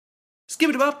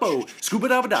Skibidi-bop-bo,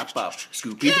 scuba-dabba-dop-bop,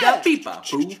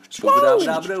 scoop-beep-a-dop-beep-bop-boo,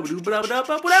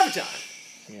 scuba-dabba-dabba-doo-ba-dabba-dop, whatever time.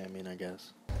 Yeah, I mean, I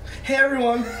guess. Hey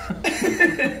everyone!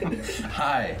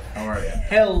 Hi, how are you?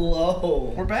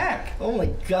 Hello! We're back! Oh my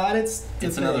god, it's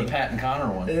another Pat and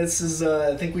Connor one. This is,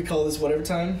 I think we call this whatever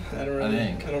time. I don't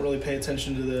really pay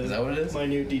attention to the Is that what it is?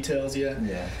 minute details yet.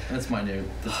 Yeah, that's the title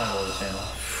of the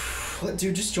channel.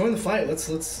 Dude, just join the fight.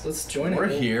 Let's join it. We're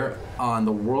here on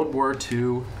the World War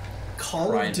II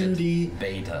Call of Duty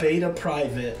beta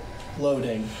private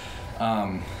loading.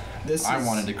 I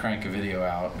wanted to crank a video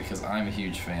out because I'm a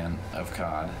huge fan of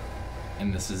COD.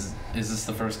 And is this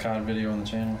the first COD video on the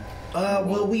channel?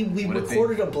 Well, we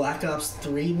recorded a Black Ops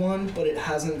 3 one, but it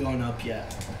hasn't gone up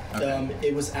yet. Okay.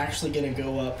 It was actually going to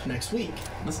go up next week.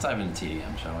 Let's dive into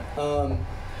TDM, shall we?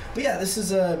 But yeah, this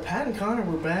is Pat and Connor.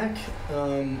 We're back.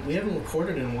 We haven't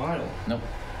recorded in a while. Nope.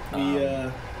 We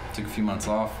took a few months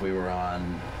off. We were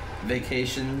on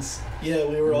vacations. Yeah,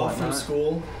 we were off from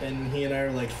school, and he and I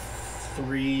are like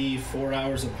 3-4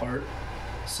 hours apart.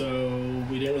 So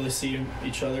we didn't really see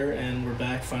each other, and we're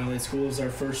back finally at school. This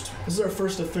is our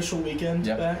first official weekend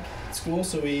back at school.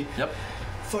 So the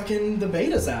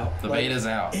beta's out. The beta's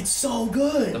out. It's so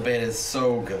good. The beta's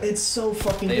so good. It's so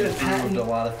fucking They've good. improved a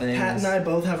lot of things. Pat and I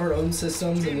both have our own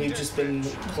systems, and we've just been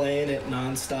playing it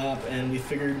nonstop. And we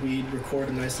figured we'd record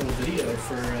a nice little video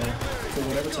for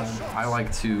whatever time. I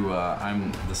like to.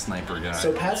 I'm the sniper guy.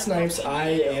 So Pat snipes. I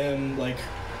am like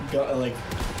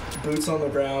boots on the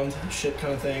ground, shit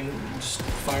kind of thing, just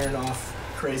firing off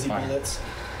crazy bullets.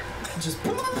 Just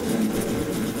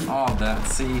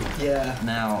yeah.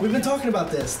 Now we've been talking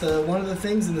about this. One of the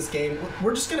things in this game,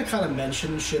 we're just gonna kind of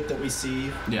mention shit that we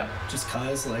see. Yeah. Just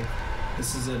cause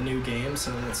this is a new game,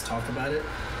 so let's talk about it.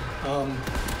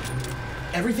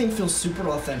 Everything feels super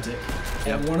authentic,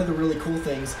 and one of the really cool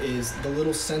things is the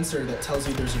little sensor that tells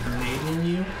you there's a grenade near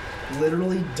you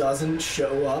literally doesn't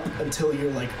show up until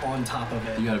you're like on top of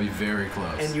it. You gotta be very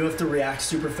close. And you have to react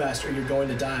super fast or you're going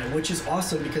to die, which is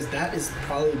awesome because that is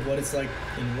probably what it's like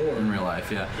in war. In real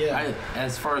life, yeah. Yeah.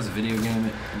 As far as video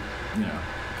game,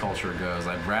 culture goes,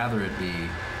 I'd rather it be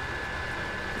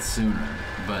sooner,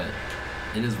 but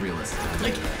it is realistic.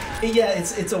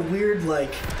 It's a weird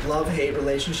love-hate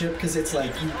relationship because it's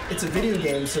it's a video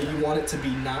game, so you want it to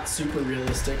be not super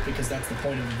realistic because that's the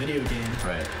point of a video game.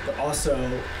 Right. But also,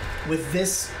 with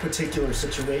this particular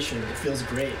situation, it feels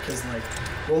great because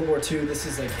World War II, this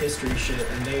is history shit,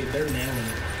 and they're nailing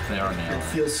it. They are nailing it. It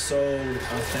feels so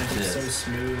authentic, so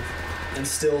smooth, and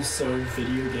still so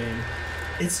video game.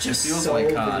 It's just so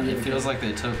like COD. video It feels game. like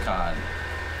they took COD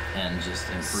and just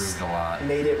improved a lot.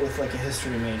 Made it with a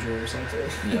history major or something.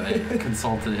 Yeah, they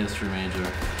consulted a history major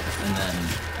and then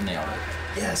nailed it.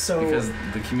 Yeah, so because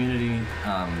the community,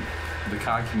 the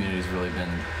COD community's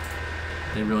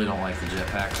they really don't like the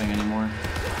jetpack thing anymore.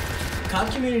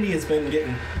 COD community has been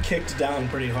getting kicked down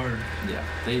pretty hard. Yeah,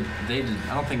 they did.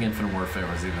 I don't think Infinite Warfare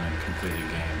was even a completed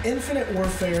game. Infinite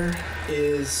Warfare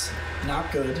is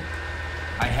not good.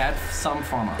 I had some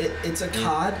fun on it. It's a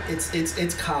COD.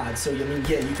 It's COD. So you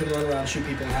can run around, shoot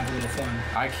people, and have a little fun.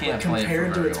 I can't play it for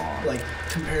very long.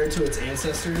 Compared to its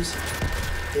ancestors,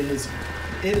 it is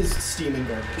steaming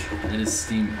garbage. It is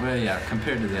steam. Well, yeah,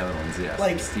 compared to the other ones,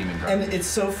 yes. Steaming garbage. And it's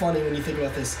so funny when you think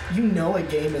about this. You know a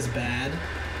game is bad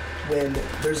when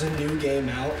there's a new game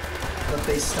out, but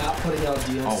they stop putting out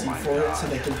DLC it so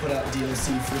they can put out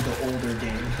DLC for the older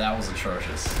game. That was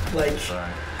atrocious. Sorry.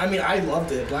 I mean, I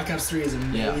loved it. Black Ops 3 is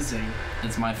amazing. Yeah,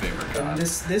 it's my favorite COD. And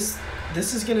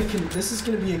this is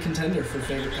gonna be a contender for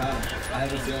favorite COD. I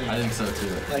have a feeling. I think so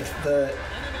too.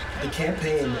 The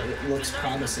campaign, it looks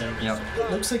promising. Yep. It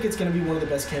looks like it's gonna be one of the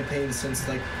best campaigns since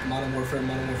Modern Warfare and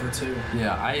Modern Warfare 2.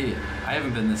 Yeah, I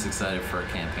haven't been this excited for a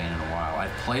campaign in a while.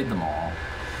 I've played them all.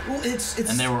 Well, it's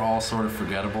and they were all sort of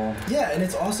forgettable. Yeah, and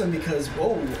it's awesome because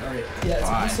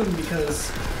awesome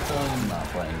because I'm not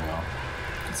playing well.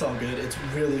 It's all good. It's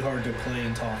really hard to play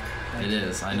and talk. It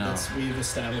is. I know. We've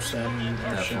established that in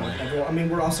our Definitely. show.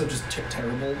 We're also just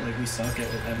terrible. We suck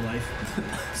at life.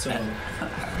 So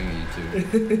having a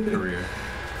YouTube career.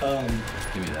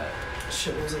 Give me that.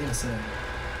 Shit. What was I gonna say?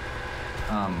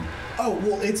 Oh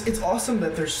well, it's awesome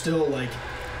that they're still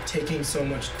taking so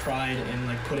much pride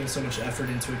and putting so much effort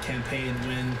into a campaign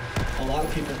when a lot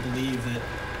of people believe that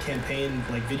campaign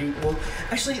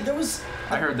actually there was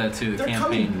I heard that too.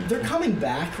 They're coming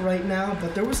back right now,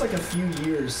 but there was a few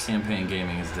years campaign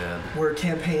gaming is dead where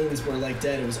campaigns were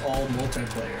dead. It was all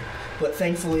multiplayer, but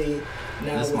thankfully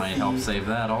now this might help save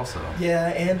that also. Yeah,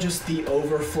 and just the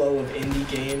overflow of indie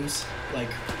games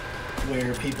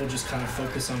where people just kind of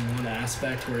focus on one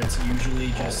aspect where it's usually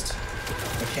just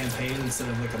a campaign instead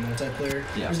of like a multiplayer.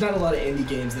 Yeah. There's not a lot of indie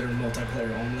games that are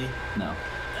multiplayer only. No.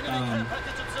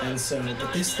 And so,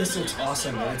 but this looks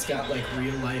awesome, and it's got like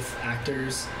real life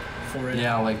actors for it.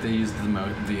 Yeah, like they used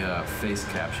the face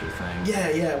capture thing.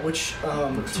 Yeah, which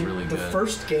looks really the good.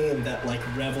 first game that like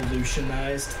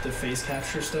revolutionized the face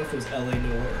capture stuff was LA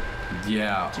Noire.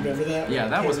 Yeah. Do you remember that? Yeah,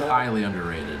 that was highly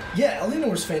underrated. Yeah, LA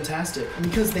Noire's fantastic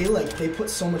because they put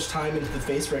so much time into the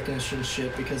face recognition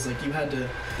shit because like you had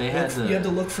to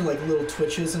look for like little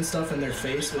twitches and stuff in their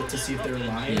face to see if they were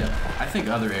lying. Yeah, I think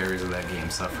other areas of that game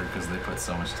suffered because they put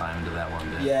so much time into that one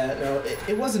bit. Yeah, no,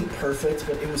 it wasn't perfect,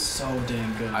 but it was so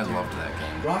damn good. I loved that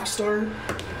game. Rockstar,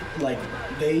 like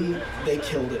they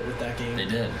killed it with that game. They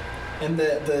did. And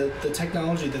the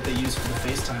technology that they used for the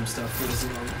FaceTime stuff was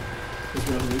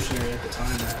revolutionary at the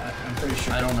time. I'm pretty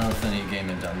sure. I don't know if any game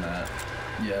had done that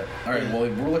yet. All right, well,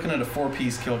 we're looking at a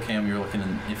 4-piece kill cam. You're looking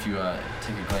if you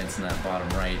take a glance in that bottom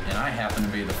right, and I happen to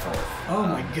be the 4th. Oh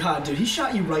my god, dude, he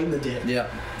shot you right in the dick. Yeah.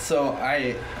 So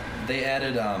they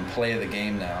added play of the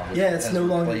game now. Yeah, it's no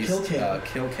longer kill cam.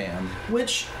 Kill cam.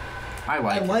 Which I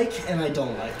like and I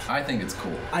don't like. I think it's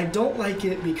cool. I don't like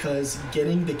it because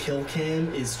getting the kill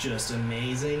cam is just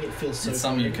amazing. It feels so. It's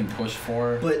something you can push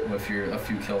for, but if you're a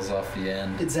few kills off the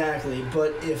end. Exactly,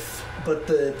 but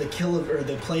the kill or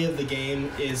the play of the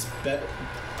game is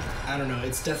I don't know.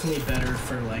 It's definitely better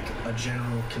for like a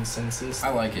general consensus. I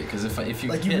like it because if you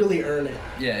like you really earn it.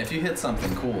 Yeah, if you hit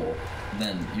something cool,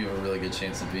 then you have a really good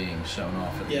chance of being shown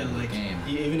off at the end of the game.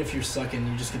 Even if you're sucking,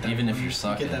 you just get that. Even if you're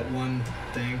sucking, you get that one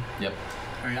thing. Yep.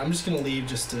 All right, I'm just gonna leave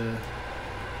just to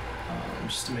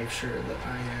make sure that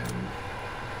I am.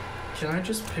 Can I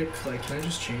just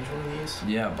change one of these?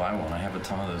 Yeah, buy one. I have a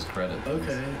ton of those credits.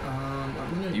 Okay. I'm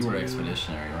gonna. You were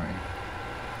expeditionary, weren't you?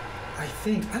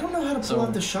 I don't know how to pull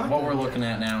out the shotgun. What we're looking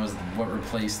at now is what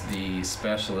replaced the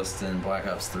specialist in Black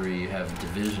Ops 3. You have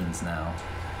divisions now,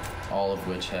 all of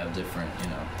which have different,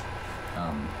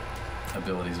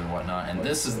 abilities or whatnot. And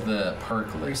this is the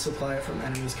perk list. Resupply it from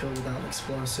enemies killed without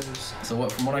explosives. So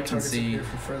from what I can see,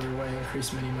 from further away,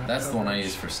 increase mini-map that's coverage. The one I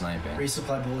use for sniping.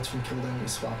 Resupply bullets from killed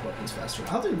enemies, swap weapons faster.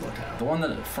 How do you look at? The one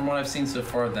that, from what I've seen so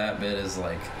far, that bit is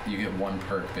like you get one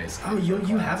perk basically. Oh,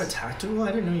 you have a tactical?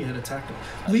 I didn't know you had a tactical.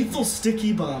 Lethal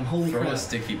sticky bomb. Holy crap! Throw a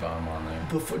sticky bomb on there.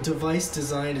 Device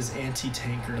designed as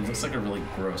anti-tanker. It looks like a really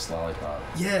gross lollipop.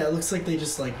 Yeah, it looks like they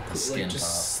just skin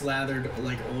slathered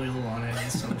like oil on it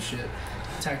and some shit.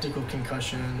 Tactical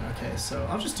concussion. Okay, so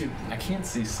I'll just do. I can't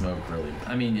see smoke really.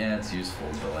 I mean, yeah, it's useful,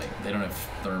 but like they don't have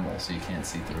thermal, so you can't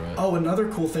see through it. Oh, another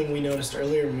cool thing we noticed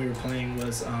earlier when we were playing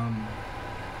was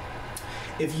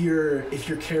if your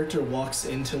character walks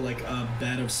into like a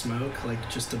bed of smoke, like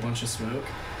just a bunch of smoke,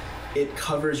 it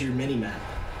covers your mini map.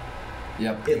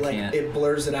 Yep. It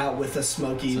blurs it out with a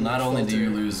smoky. So not only do you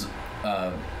lose.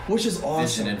 Which is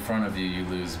awesome. Vision in front of you, you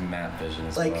lose map vision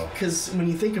as well. Like, because when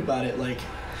you think about it, like.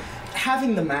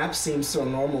 Having the map seems so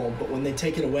normal, but when they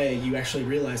take it away, you actually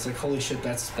realize, like, holy shit,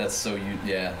 that's That's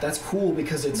cool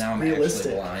because it's now I'm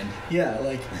realistic. Actually blind. Yeah,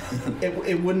 like,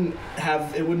 it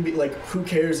wouldn't be like, who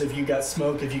cares if you got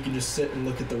smoke if you can just sit and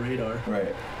look at the radar.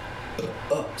 Right.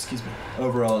 Oh, excuse me.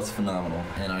 Overall, it's phenomenal,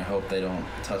 and I hope they don't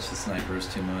touch the snipers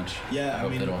too much. Yeah, I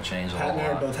hope they don't change a lot. Pat and I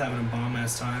are both having a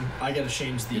bomb-ass time. I gotta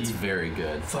change the... It's very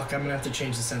good. Fuck, I'm gonna have to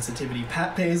change the sensitivity.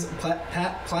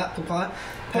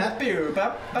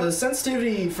 The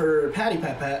sensitivity for Patty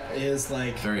Pat is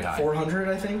like... Very high. 400,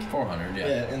 I think? 400, yeah.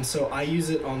 Yeah, and so I use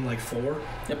it on like 4.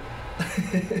 Yep.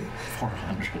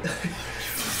 400.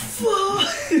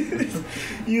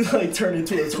 You like turn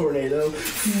into a tornado.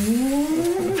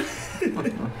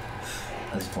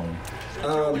 That's funny.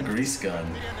 A grease gun.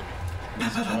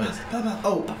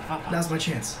 Oh, now's my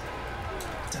chance.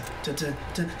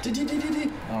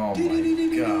 Oh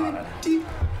my god.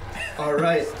 All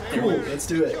right, cool. Let's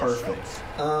do it. Perfect.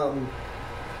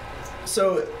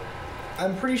 So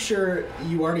I'm pretty sure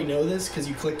you already know this because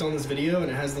you clicked on this video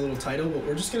and it has the little title, but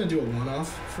we're just gonna do a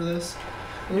one-off for this.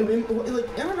 I mean, like,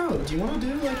 I don't know. Do you want to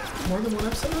do like more than one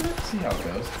episode of it? See how it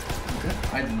goes. Okay.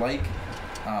 I'd like.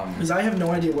 Because I have no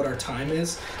idea what our time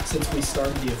is since we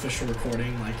started the official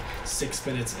recording like 6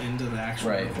 minutes into the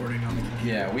actual recording on the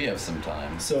computer. Yeah, we have some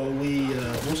time. So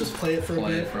we'll just play it for a bit.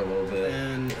 Play it for a little bit.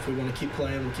 And if we want to keep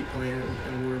playing, we'll keep playing,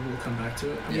 and we'll come back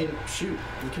to it. I mean, shoot,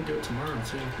 we can do it tomorrow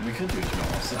too. We could do it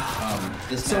tomorrow. So,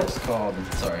 this map's called.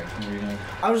 Sorry, what were you going?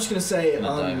 I was just gonna say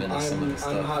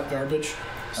I'm hot garbage.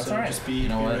 That's so all right. Just be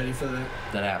ready for that.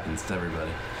 That happens to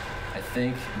everybody. I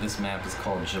think this map is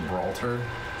called Gibraltar,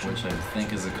 which I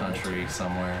think is a country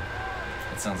somewhere.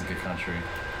 It sounds like a country.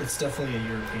 It's definitely a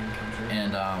European country.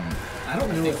 And I don't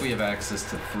know think if we have access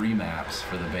to 3 maps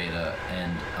for the beta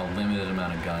and a limited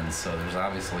amount of guns. So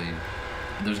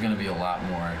there's going to be a lot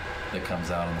more that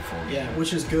comes out in the full game. Yeah,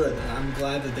 which is good. I'm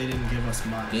glad that they didn't give us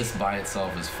much. This by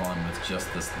itself is fun with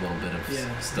just this little bit of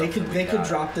stuff. They could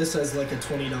drop this as like a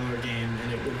 $20 game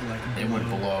and it would like blow. It would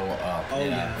blow up.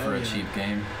 For a cheap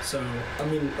game. So I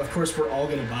mean, of course, we're all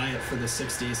gonna buy it for the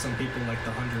 $60. Some people like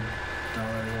the $100 one.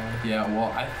 Yeah,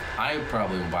 well, I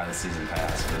probably will buy the season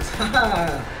pass because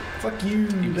fuck you,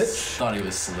 bitch. Thought he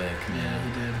was slick, man. Yeah,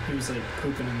 he did. He was like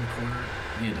pooping in the corner.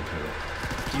 He had to poo.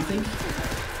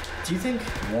 Do you think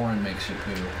Warren makes you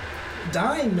poo?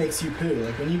 dying makes you poo?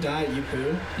 Like when you die, you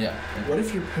poo. Yeah. What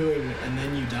if you're pooing and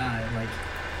then you die? Like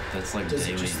that's like does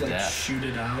daily it just like death. shoot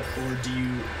it out, or do you,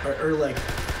 or like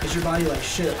is your body like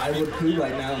shit? I would poo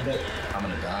right now, but I'm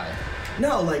gonna die.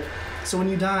 No, like. So when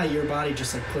you die, your body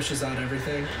just like pushes out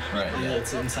everything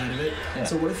that's inside of it. Yeah.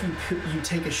 So what if you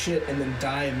take a shit and then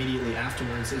die immediately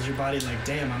afterwards? Is your body like,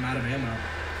 damn, I'm out of ammo?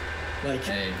 Like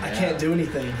I can't do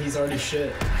anything. He's already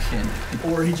shit.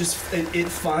 Or he just it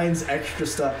finds extra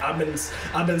stuff. I've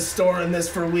been storing this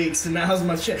for weeks and now's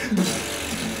my shit.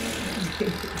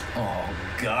 Oh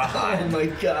God! Oh my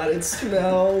God! It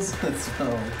smells. It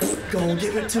smells. Go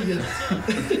give it to you.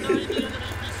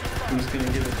 Who's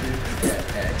gonna give it to you?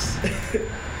 Yeah, X.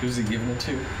 Who's he giving it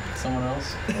to? Someone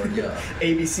else? Or yeah?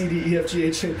 A, B, C, D, E, F, G,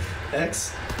 H,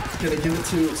 X. Gonna give it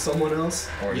to someone else?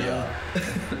 Or yeah.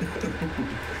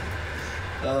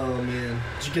 Oh man.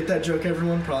 Did you get that joke,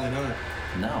 everyone? Probably not.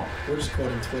 No. We're just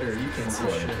quoting Twitter. You can't see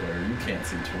shit. Twitter. You can't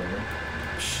see Twitter.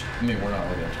 Shh. I mean, we're not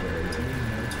looking at Twitter.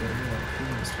 Who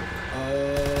knows Twitter?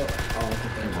 I'll get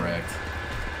that. Get wrecked.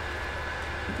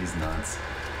 With these nuts.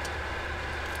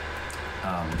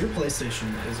 Your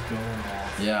PlayStation is going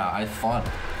off. Yeah, I thought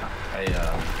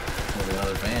with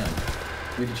another fan.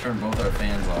 We could turn both our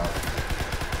fans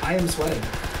off. I am sweating.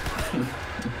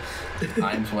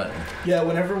 I'm sweating. Yeah,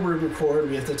 whenever we record,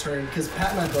 we have to turn, because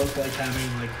Pat and I both like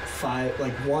having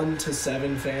like 1 to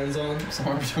 7 fans on.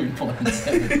 Somewhere between 1 and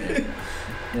 7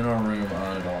 in our room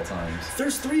on at all times.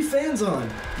 There's 3 fans on.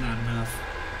 Not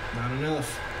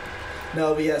enough.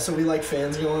 No, but yeah, so we like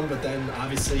fans going, but then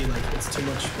obviously like it's too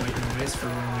much white noise for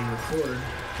when we record.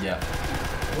 Yeah.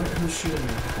 Who's shooting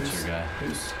me? Who's your guy?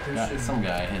 Who's shooting some me?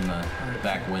 guy in the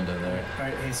back window there.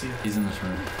 Alright, hey, see you. He's in this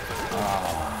room.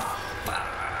 Oh.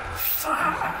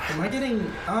 Am I getting...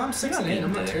 I'm 6 and 8.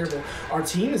 I'm not terrible. Our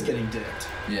team is getting dicked.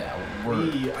 Yeah,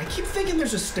 I keep thinking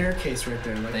there's a staircase right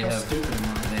there. Like, how stupid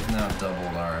am I? They've now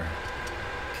doubled our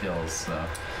kills, so...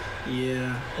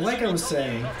 Yeah. Like I was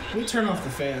saying, we turn off the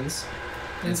fans.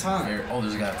 It's hot. Oh,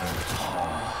 there's a guy up there.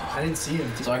 Oh. I didn't see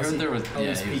him. So I heard there was... Oh,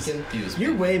 yeah, he was peeking. He was You're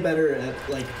peeking. way better at,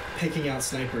 like, picking out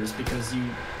snipers because you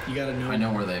gotta know... I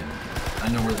know where they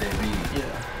be.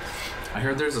 Yeah. I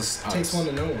heard there's a... Takes one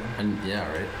to know one. And yeah,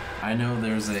 right? I know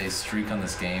there's a streak on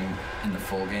this game, in the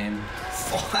full game.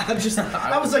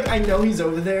 I was like, I know he's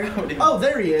over there. Oh,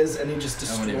 there he is, and he just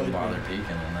destroyed me. I wouldn't even bother peeking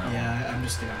on that one. Yeah, I'm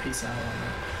just gonna peace out on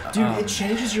that. Dude, it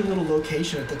changes your little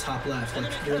location at the top left.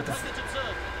 Like, you're at the...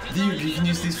 Dude, you can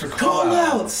use these for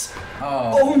call-outs!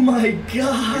 Oh my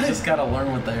God! You just gotta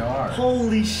learn what they are.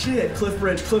 Holy shit. Cliff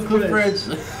Bridge.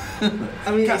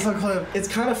 I mean, it's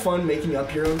kind of fun making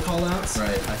up your own call-outs. Right.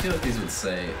 I feel like these would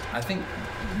say... I think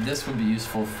this would be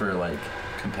useful for, like,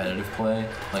 competitive play,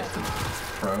 like the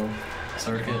pro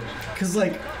circuit. Because,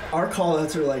 like, our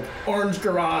call-outs are like, Orange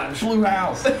Garage. Blue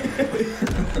House.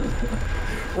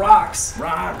 Rocks.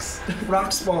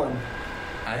 Rock Spawn.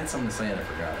 I had something to say and I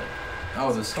forgot it.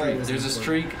 Oh, the streak. There's a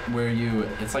streak where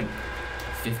it's like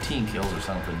 15 kills or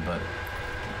something, but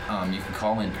you can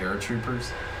call in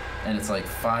paratroopers, and it's like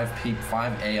 5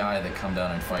 AI that come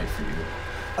down and fight for you.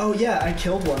 Oh yeah, I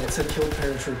killed one. It said killed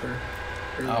paratrooper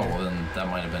earlier. Oh, well then that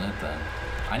might have been it then.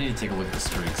 I need to take a look at the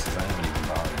streaks because I haven't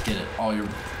even bothered. Get it. Oh, you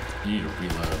need to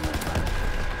reload them.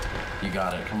 You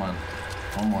got it. Come on.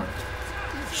 One more.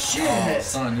 Shit! Oh,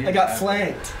 son, I got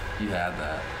flanked. You had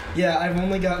that. Yeah, I've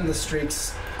only gotten the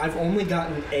streaks. I've only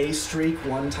gotten a streak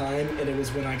one time, and it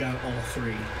was when I got all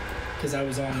 3. Because I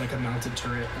was on like a mounted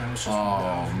turret, and I was just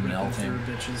ripping through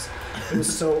bitches. It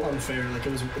was so unfair. Like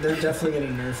they're definitely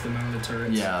gonna nerf the mounted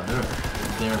turrets. Yeah, they're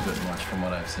a bit much from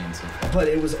what I've seen so far. But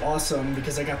it was awesome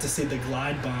because I got to see the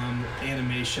glide bomb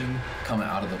animation come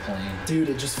out of the plane. Dude,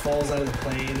 it just falls out of the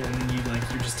plane, and then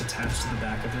you're just attached to the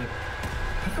back of it.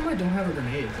 How come I don't have a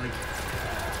grenade? Like,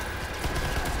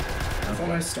 I thought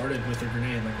I started with a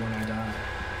grenade, like when I died.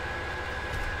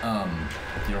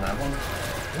 You don't have one?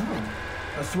 No.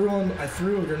 I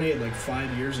threw a grenade like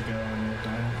 5 years ago, and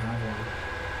I don't have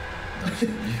one.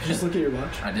 Just look at your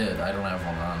watch. I did. I don't have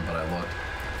one on, but I looked.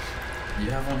 You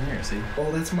have one here, see?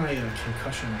 Oh, that's my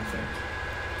concussion, I think.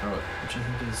 Throw it. Which I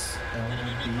think is LB.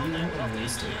 I don't want to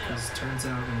waste it, because it turns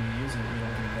out when you use it, you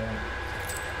don't get that.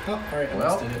 Oh, alright, I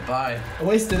wasted it. Bye. I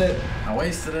wasted it. I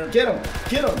wasted it. Get him!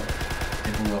 Get him!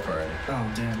 It blew up already.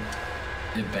 Oh, damn.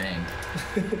 It banged.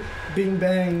 Bing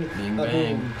bang. Bing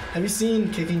bang. Boom. Have you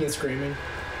seen Kicking and Screaming?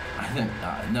 I think,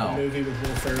 no. The movie with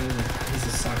Will Ferrell. He's a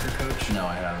soccer coach. No,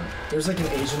 I haven't. There's like an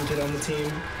Asian kid on the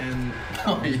team, and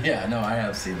Oh, yeah, no, I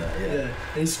have seen that, yeah.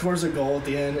 and he scores a goal at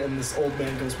the end, and this old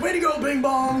man goes, "Way to go, Bing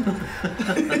Bong!"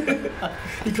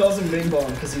 He calls him Bing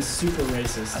Bong because he's super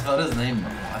racist. I thought his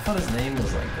name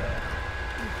was like that.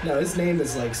 No, his name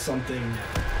is like something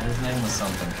His name was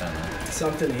something kind of. Asian.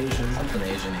 Something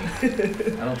Asian-y.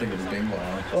 I don't think it was Bing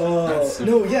Bong. Oh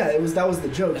no, yeah, that was the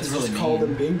joke. He That's just really called mean.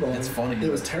 him Bing Bong. It's funny,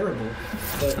 It was terrible,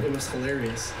 but it was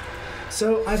hilarious.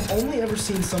 So I've only ever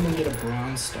seen someone get a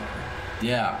Bronze Star.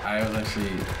 Yeah, I was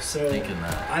actually thinking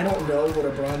that. I don't know what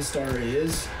a Bronze Star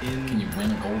is in. Can you win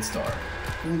a Gold Star?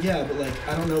 Well, yeah, but like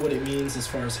I don't know what it means as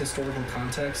far as historical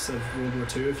context of World War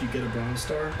II if you get a Bronze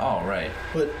Star. Oh, right.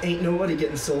 But ain't nobody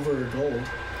getting silver or gold.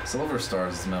 Silver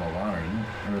Stars is Medal of Honor, isn't it?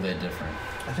 Or are they different?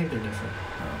 I think they're different.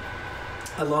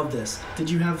 Oh. I love this. Did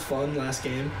you have fun last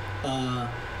game? Yeah.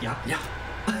 Yeah.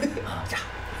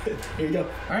 Here you go.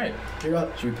 All right. You're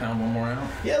up. Should we pound one more out?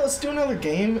 Yeah, let's do another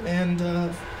game. And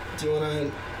do you want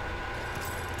to?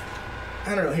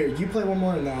 I don't know. Here, you play one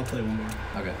more, and then I'll play one more.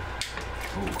 Okay.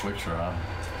 Oh, quick draw.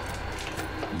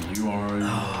 You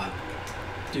are.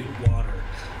 Dude, water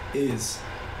is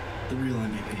the real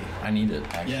MVP. I need it,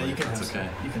 actually. Yeah, you can That's have okay.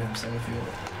 some. You can have some if you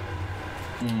want.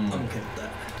 I'm okay with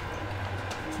that.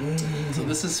 So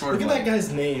this is sort Look of at like... that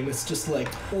guy's name. It's just like,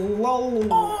 lol.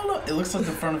 Oh, no. It looks like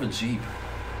the front of a Jeep.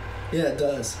 Yeah, it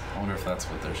does. I wonder if that's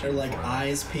what they're They're shooting like for.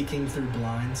 eyes peeking through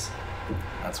blinds.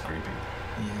 That's creepy.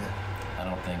 Yeah. I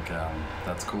don't think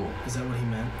that's cool. Is that what he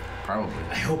meant? Probably.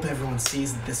 I hope everyone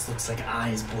sees that this looks like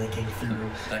eyes blinking through,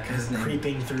 That guy's name...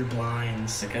 creeping through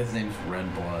blinds, That guy's name's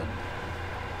Red Blood.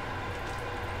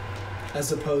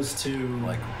 as opposed to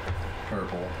Like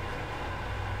purple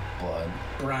blood.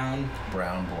 brown.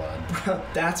 Brown blood.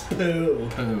 That's poo.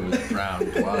 Poo is brown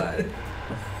blood.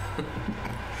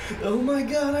 Oh my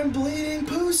god, I'm bleeding.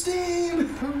 Poo steam.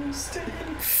 Poo steam.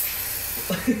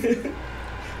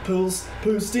 Poo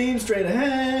steam straight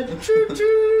ahead. Choo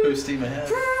choo. Poo steam ahead.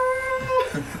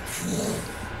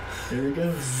 There we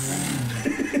go.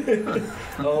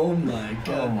 Oh my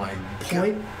god. Oh my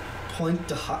god. Point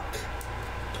de hoc.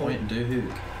 Point du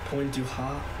hook. Point du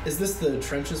hoc. Is this the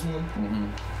trenches one? Mm-hmm.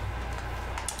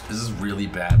 This is really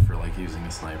bad for like using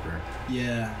a sniper.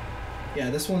 Yeah. Yeah,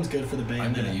 this one's good for the bayonet.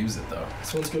 I'm gonna use it though.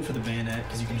 This one's good for the bayonet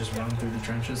because you can just run through the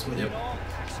trenches with it.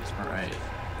 Alright.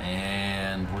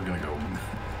 And we're gonna go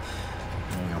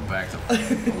back to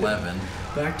 11.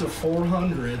 Back to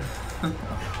 400.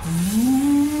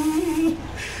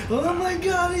 Oh my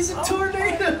god, he's a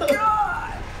tornado! Oh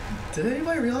god! Did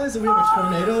anybody realize that we have a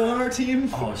tornado on our team?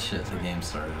 Oh shit, the game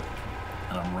started.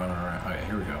 And I'm running around. Okay,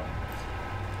 here we go.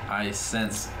 I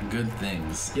sense good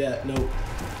things. Yeah, nope.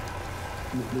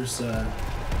 There's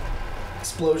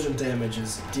explosion damage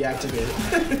is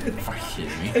deactivated. Are you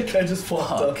kidding me? That guy just walked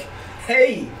Fuck. up.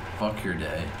 Hey! Fuck your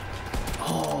day.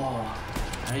 Oh.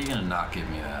 How are you gonna not give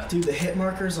me that? Dude, the hit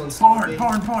markers on Barn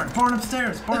Barn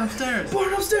upstairs! Barn upstairs!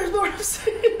 Barn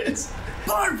upstairs!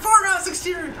 Farmhouse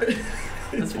exterior!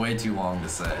 That's way too long to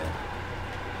say.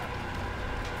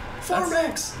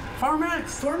 Farmex!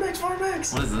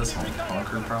 What is this one?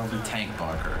 Bunker, probably? Tank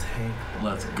bunker. Tank.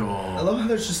 Let's go. I love how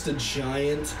there's just a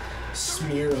giant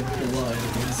smear of blood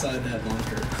inside that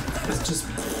bunker. It's just...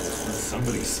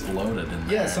 Somebody exploded in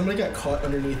there. Yeah, somebody got caught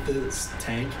underneath this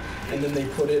tank, and then they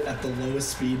put it at the lowest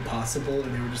speed possible,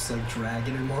 and they were just like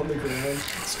dragging him on the ground.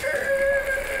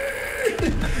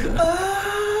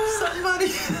 Somebody,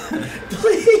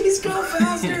 please go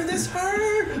faster. This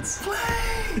hurts.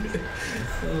 Play.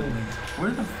 Oh my.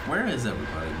 Where is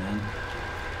everybody, man?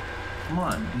 Come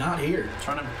on. Not here. I'm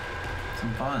trying to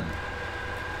some fun.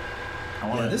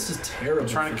 Yeah, this is terrible. I'm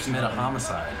trying to commit a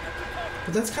homicide.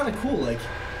 But that's kind of cool. Like,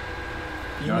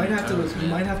 you might have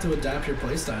to adapt your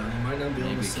playstyle. You might not be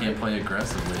able to. Maybe you can't play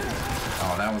aggressively.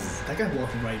 Oh, that was. That guy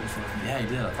walked right in front of me. Yeah, he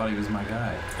did. I thought he was my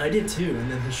guy. I did too,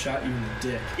 and then he shot you in the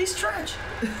dick. He's stretch.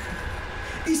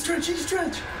 He's stretch.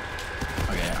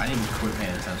 Okay, I need to quit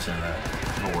paying attention to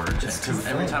that board because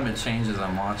every time it changes,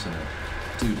 I'm watching it.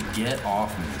 Dude, get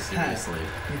off me, seriously.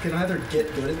 You can either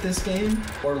get good at this game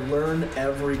or learn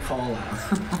every call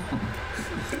out.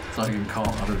 So I can call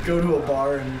other people. Go to a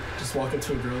bar and just walk up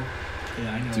to a girl.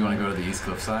 Yeah, I know. Do you want to go to the East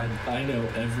Cliff side? I know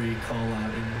every call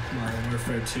out in Modern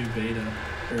Warfare 2 beta.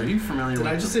 Are you familiar with Did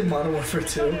I just say Modern Warfare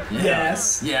 2? Yeah.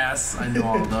 Yes. Yes, I know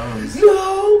all of those.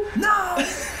 No! No!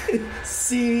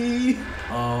 C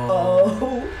Oh.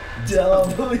 O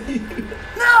W.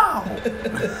 No!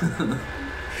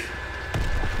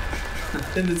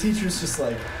 And the teacher's just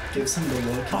like gives him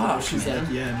the look. Fuck, She's man.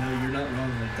 like, yeah, no, you're not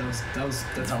wrong. Like that's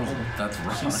wrong. That's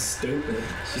wrong. She's stupid.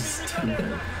 She's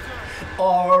stupid.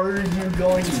 Are you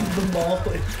going to the mall?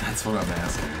 That's what I'm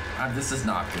asking. This is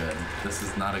not good. This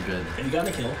is not a good. And you got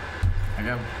a kill. I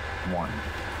got one.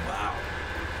 Wow.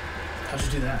 How'd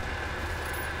you do that?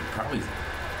 Probably.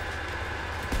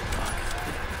 Fuck.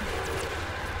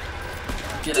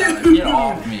 Dude, Get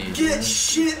off me. Get dude.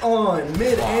 shit on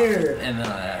midair. And then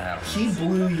that happens. He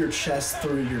blew your chest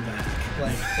through your back.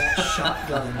 Like that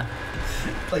shotgun.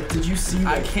 Like, did you see?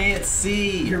 I Like, can't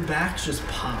see. your back just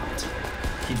popped.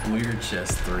 He blew your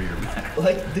chest through your back.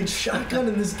 Like the shotgun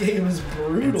in this game is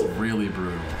brutal. It's really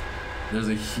brutal. There's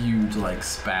a huge like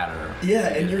spatter. Yeah,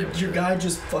 and You get hit with your it. guy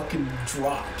just fucking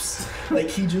drops. Like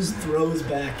he just throws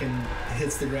back and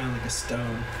hits the ground like a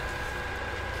stone.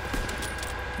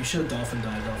 You should have dolphin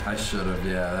dived off. I should have,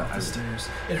 yeah. Off the stairs.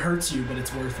 It hurts you, but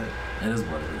it's worth it. It is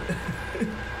worth it.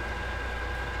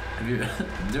 Have you,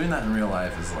 doing that in real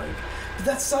life is like. But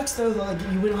that sucks though. Like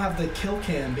you don't have the kill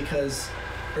cam because,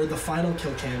 or the final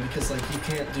kill cam because like you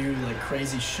can't do like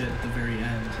crazy shit at the very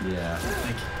end. Yeah.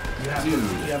 Like you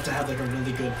have to have like a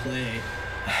really good play.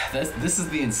 This is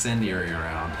the incendiary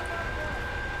round.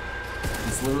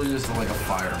 It's literally just like a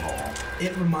fireball.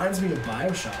 It reminds me of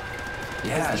BioShock.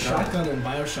 Yeah, The it shotgun in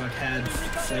BioShock had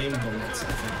flame bullets,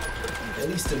 I think. At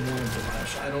least in one of the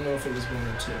BioShock. I don't know if it was one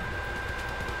or two.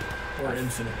 Or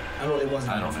infinite. It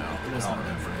wasn't I don't infinite. know. It wasn't I don't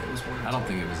know. infinite. It was one or two. I don't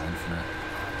think it was infinite.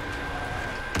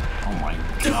 Oh my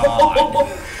god.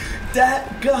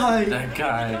 That guy! That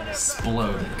guy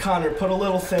exploded. Connor, put a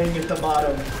little thing at the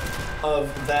bottom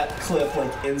of that clip,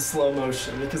 like, in slow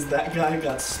motion, because that guy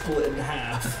got split in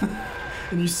half.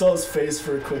 And you saw his face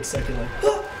for a quick second, like,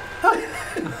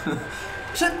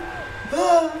 shit!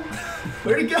 Ah,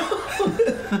 where'd he go?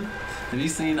 Have you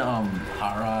seen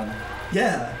Hot Rod?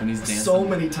 Yeah, When he's dancing, so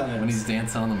many times. When he's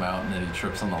dancing on the mountain and he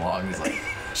trips on the log and he's like,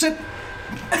 shit!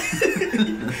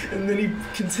 And then he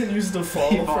continues to fall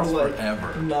He for falls like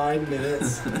forever. 9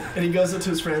 minutes. And he goes up to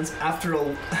his friends after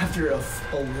a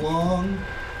long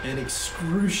and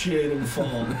excruciating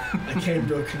fall. I came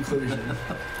to a conclusion.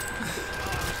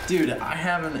 Dude, I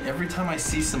haven't. Every time I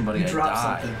see somebody, You I drop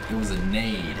die. something. It was a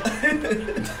nade.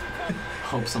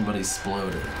 Hope somebody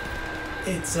exploded.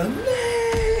 It's a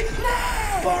name!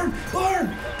 Barn!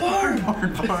 Barn! Barn!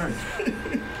 Barn.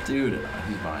 Dude,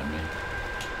 he's behind me.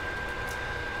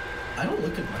 I don't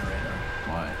look at my radar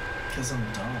Why? because I'm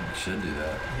dumb. I should do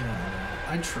that. Yeah,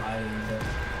 I tried it, but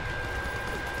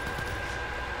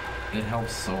It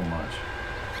helps so much.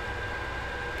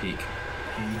 Peek.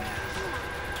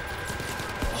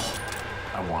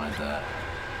 I wanted that.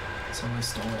 So I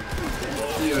stole it.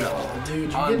 Dude,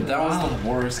 Dude, you get that was robbed. the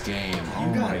worst game. You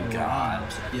Oh got my god.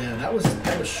 robbed. Yeah, that was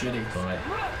shitty.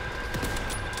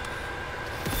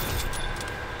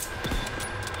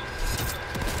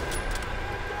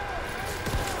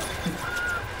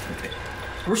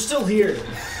 We're still here.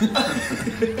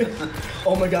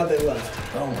 Oh my god, they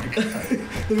left. Oh my god.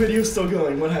 The video's still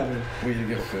going. What happened? We need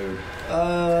to get food.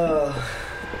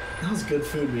 That was good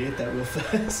food. We ate that real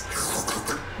fast.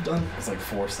 Done. It's like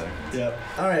 4 seconds. Yep.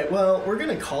 All right. Well, we're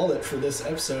gonna call it for this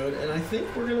episode, and I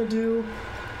think we're gonna do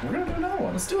another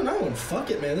one. Let's do another one.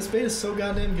 Fuck it, man. This beta's so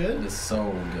goddamn good. It is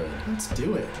so good. Let's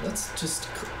do it. Let's just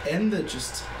end it.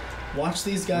 Just watch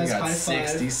these guys We got high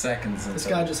 60 five. seconds. This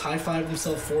guy just high fived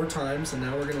himself 4 times, and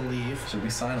now we're gonna leave. Should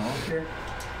we sign off here?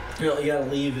 You gotta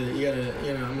leave it. You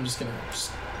gotta, I'm just gonna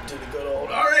do the good old.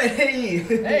 All right. Hey.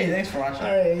 Hey, thanks for watching.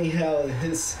 All right. How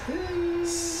is? Hey.